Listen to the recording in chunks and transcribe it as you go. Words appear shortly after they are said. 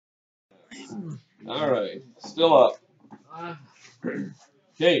All right. Still up.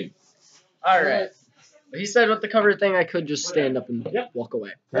 Cade. All right. He said with the cover thing, I could just stand up and walk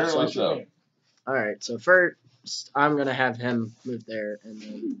away. Apparently so. All right. So first, I'm gonna have him move there, and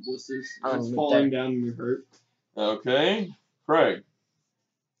then I'm falling down and you're hurt. Okay. Craig.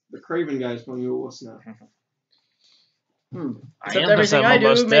 The Craven guy's calling you a wuss now. Except everything I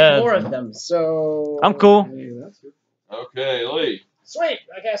do, make more of them. So I'm cool. Hey, that's good. Okay, Lee. Sweet,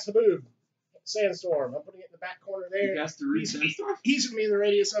 I cast a move. Sandstorm. I'm putting it in the back corner there. You cast a read Sandstorm? He's going to be in the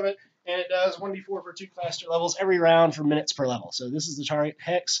radius of it, and it does 1d4 for 2 faster levels every round for minutes per level. So this is the target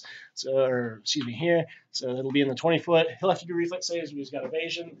hex, here. So it'll be in the 20-foot. He'll have to do reflex saves, but he's got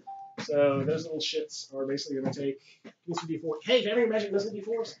evasion. So those little shits are basically going to take this d4. Hey, can I magic those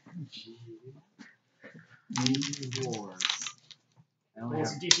d4s? D4s.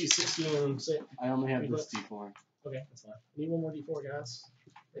 It's DC 16. I only have this D4. Okay, that's fine. Need one more d4, guys.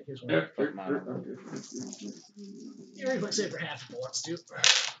 Here's one. You reflex save for half if you want to.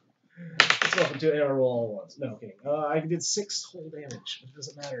 It's welcome to it. I roll all once. No, kidding. I did 6 whole damage, but it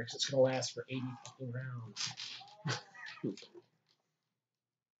doesn't matter because it's going to last for 80 fucking rounds.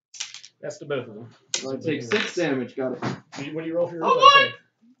 That's the both of them. I take 6 damage, got it. What do you roll for your reflex save?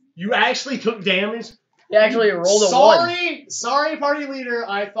 You actually took damage? You actually rolled a 1. Sorry, party leader.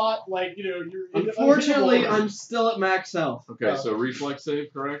 I thought, you're... Unfortunately, I'm still at max health. Okay, so reflex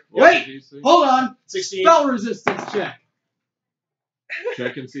save, correct? Wait! Hold on! 16. Spell resistance check.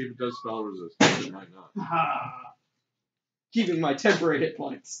 Check and see if it does spell resistance. It might not. Keeping my temporary hit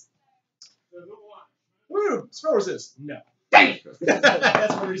points. Woo! Spell resist. No. Dang it!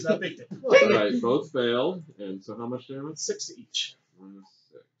 That's one reason I picked it. Alright, both failed. And so how much damage? 6 to each. -6.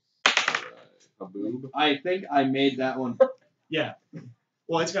 Alright. Haboob. I think I made that one. Yeah.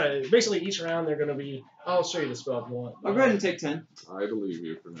 Well, it's got basically each round they're going to be. I'll show you the spell if you want. I'll go ahead and take 10. I believe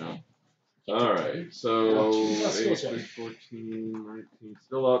you for now. Alright, so 8, 14, 19.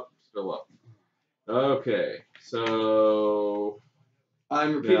 Still up. Okay, so.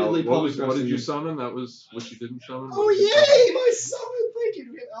 I'm repeatedly now, what did you summon? That was what you didn't summon? Oh, yay! My summon! Thank you.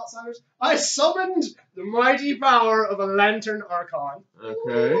 Do we have outsiders? I summoned the mighty power of a lantern archon.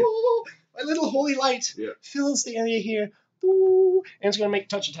 Okay. Ooh, my little holy light fills the area here. Ooh, and it's going to make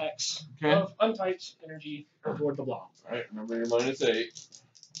touch attacks of untyped energy toward the blob. Alright, remember your -8.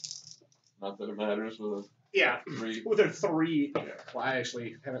 Not that it matters with a 3. With a 3. Yeah. Well, I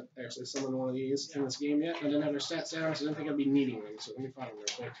actually haven't summoned one of these in this game yet. I didn't have their stats down, so I didn't think I'd be needing them. So let me find them real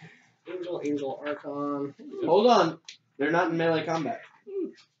quick. Angel, Archon. Hold on. They're not in melee combat.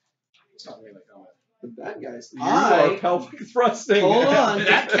 It's not melee combat. The bad guys. You are pelvic thrusting. Hold on.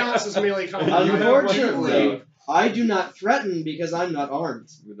 That counts as melee combat. Unfortunately, I do not threaten because I'm not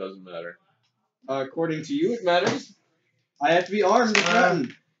armed. It doesn't matter. According to you, it matters. I have to be armed to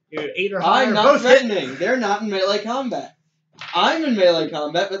threaten. 8 or higher. I'm not threatening. They're not in melee combat. I'm in melee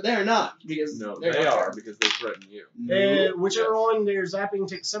combat, but they're not because they are because they threaten you. Whichever one they're zapping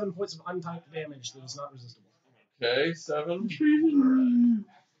takes 7 points of untyped damage that is not resistible. Okay, 7.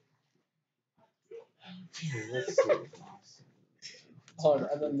 Let's see. Hold on,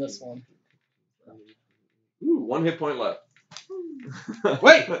 and then this one. Ooh, 1 hit point left.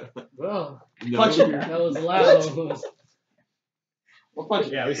 Wait! Well, punch him. That was loud. We'll punch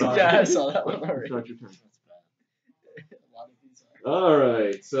it. Yeah, we saw I saw that one already. Start your turn.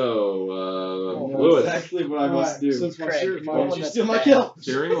 Alright, so, Lewis. Exactly what I must do. Since my shirt, Why don't you steal my kill?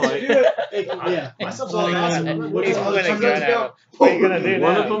 Cheering light. Yeah. My stuff's all awesome. He's pulling a gun out. What are you going to do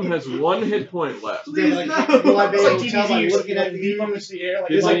One now? of them has 1 hit point left. Please no! Will I be able to tell by looking at the up into the air? Like,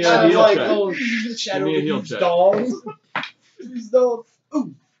 Give it's me like, a heal check. oh, Give shadow me a of heal huge check. dong. Please don't.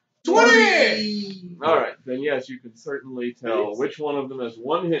 Ooh. 20! Alright, then yes, you can certainly tell which one of them has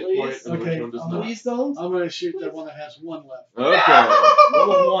 1 hit point and which one does not. Please don't. I'm going to shoot that one that has 1 left. Okay.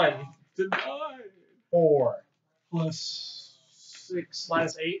 Roll of 1. Denied. 4. Plus 6.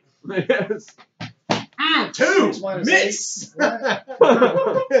 Minus 8. Yes. 2! Minus Miss!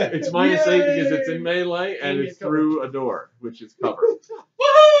 It's -8 because it's in melee and it's through a door, which is covered.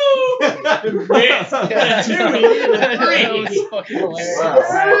 Woo! Miss! 2! That was fucking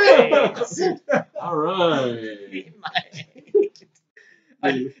hilarious. Alright.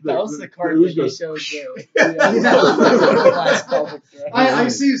 That was the card that you showed Joe. I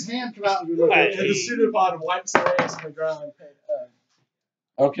see his hand come out and the pseudopod wipes their ass on the ground.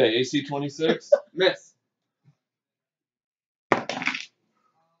 Okay, AC 26. Miss.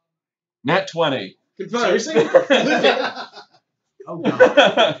 Nat 20. Confirm. Seriously? Oh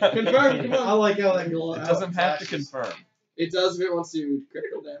god. Confirm. Come on. I like how that goes. It doesn't have to confirm. It does if it wants to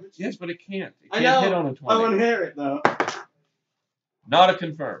critical damage. Yes, but it can't. It I can't know. hit on a 20. I want to hear it though. Not a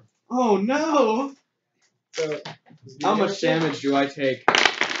confirm. Oh no! So, How much damage do I take?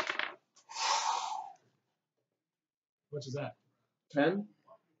 Which is that? 10?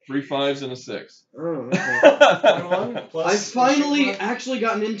 3 5s and a 6. Oh, okay. 21 plus. I've finally actually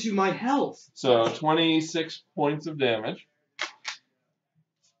gotten into my health. So 26 points of damage.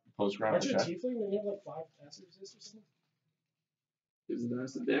 Post Aren't grapple you a check. tiefling when you have like 5 acid resist or something? Is it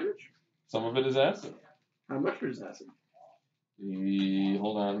acid damage? Some of it is acid. How much is acid?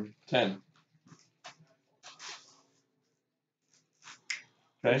 Hold on. 10.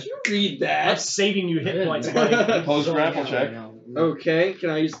 Okay. Did you read I'm that? saving you hit points, buddy. Post grapple check. Okay, can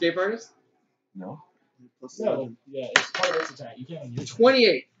I use escape artist? No. No, yeah, it's part of its attack. You can't use it.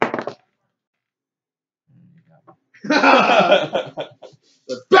 28.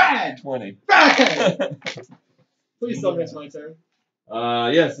 Bad! 20. Bad! Please tell me it's my turn.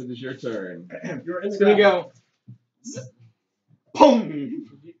 Yes, it is your turn. You're in the It's gonna grapple. go. Boom!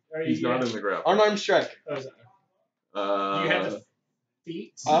 Are you, He's not in the grapple. Unarmed strike. Oh, is that? Do you have the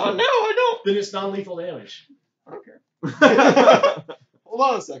feet? No, I don't. Then it's non-lethal damage. I don't care. Hold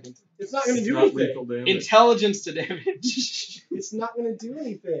on a second. It's not going to do Not anything. lethal damage. Intelligence to damage. It's not going to do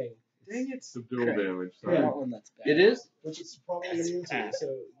anything. Dang it. Subdual Okay. damage. I Sorry. want one that's bad. It is? Which it's probably immune to.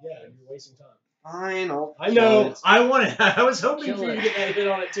 So, yeah, you're wasting time. Fine, I'll I know. kill it. I want it. I was hoping Kill for you to it. get that hit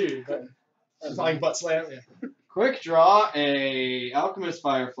on it, too. But flying butt slam. Yeah. Quick draw a alchemist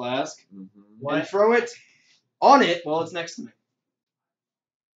fire flask Mhm. and throw it on it while it's next to me.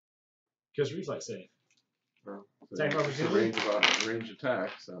 Because reflex save. Well, Attack it's a range attack,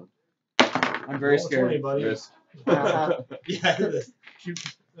 so. I'm very Roll a scared. 20, buddy. Missed.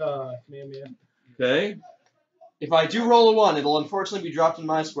 Yeah, man. Okay. If I do roll a 1, it'll unfortunately be dropped in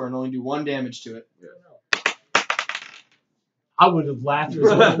my square and only do 1 damage to it. I would have laughed or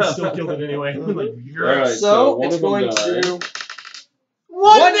something and still killed it anyway. Like, you're All right, so one it's of them going died. to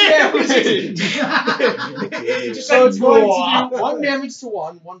One damage! It just So it's going "Whoa." to do 1 damage to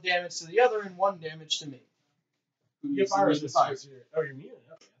one, 1 damage to the other, and 1 damage to me. You get fire resist. Oh, you're immune.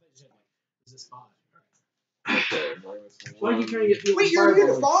 Okay, I thought you said like resist 5. Okay. Why are you trying to get people Wait, you're immune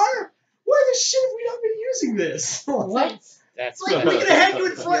to fireballing? fire? Why the shit have we not been using this? What? That's Like, we could have had you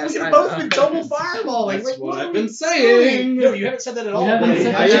in front. Yes, we could I have both know. been double fireballing. That's Like, what are I've we been doing? saying. No, you haven't said that at all. haven't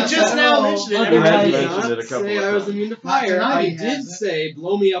said that You at just all. now mentioned it. You Everybody have I did mentioned not it a couple say of I was times. immune to Not fire. tonight I he did hasn't. say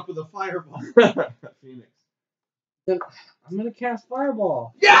blow me up with a fireball. Phoenix. I'm gonna cast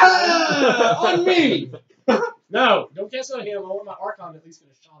Fireball. Yeah! On me! No, don't cast on him. I want my Archon to at least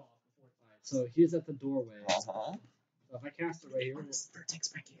get a shot off before it fires. So he's at the doorway. Uh-huh. So if I cast it right here.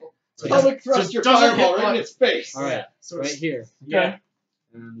 Protects my kid. So Public thrust your doesn't fireball hit right my- in its face. All right, Yeah, so right it's, here. yeah.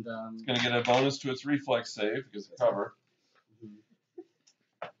 And It's going to get a bonus to its reflex save because of cover.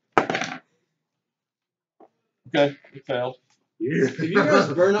 Okay, it failed. If you guys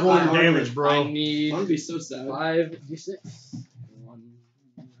burn up my Rolling armor, damage, bro. I I'm need gonna be so sad. 5d6. 1.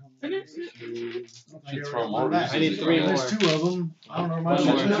 Should throw more I oozes need at 3 you more. guys. There's 2 of them. I don't know You my should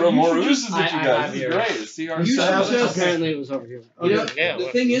One more. throw more You should oozes at you I guys. have This is here. great. It's You CR7. should just- Apparently it was over here. You know, Yeah, the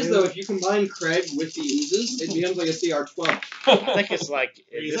what- thing is, though, if you combine Craig with the oozes, it becomes like a CR12. I think it's like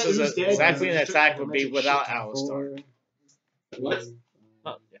Is this that is who's dead? exactly an Is it attack just would be shit without ton? Alistar. What?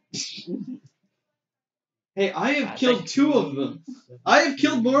 Oh, yeah. Hey, I have I killed think- 2 of them. I have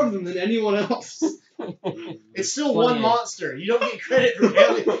killed more of them than anyone else. It's still 28. one monster. You don't get credit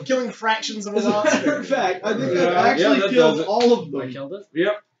for killing fractions of a As a matter of monster. fact, I think Yeah, I've actually that killed does it. all of I them. killed it?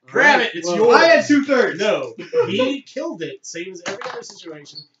 Yep. Grab it. It's Well, yours. I had 2/3. No, he killed it. Same as every other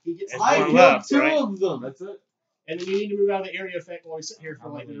situation. He gets It's I one killed left, 2 right? of them. That's it. and then you need to move out of the area effect while we sit here for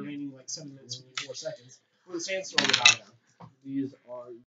like the remaining like 7 minutes and 54 seconds. For the sandstorm to die down. These are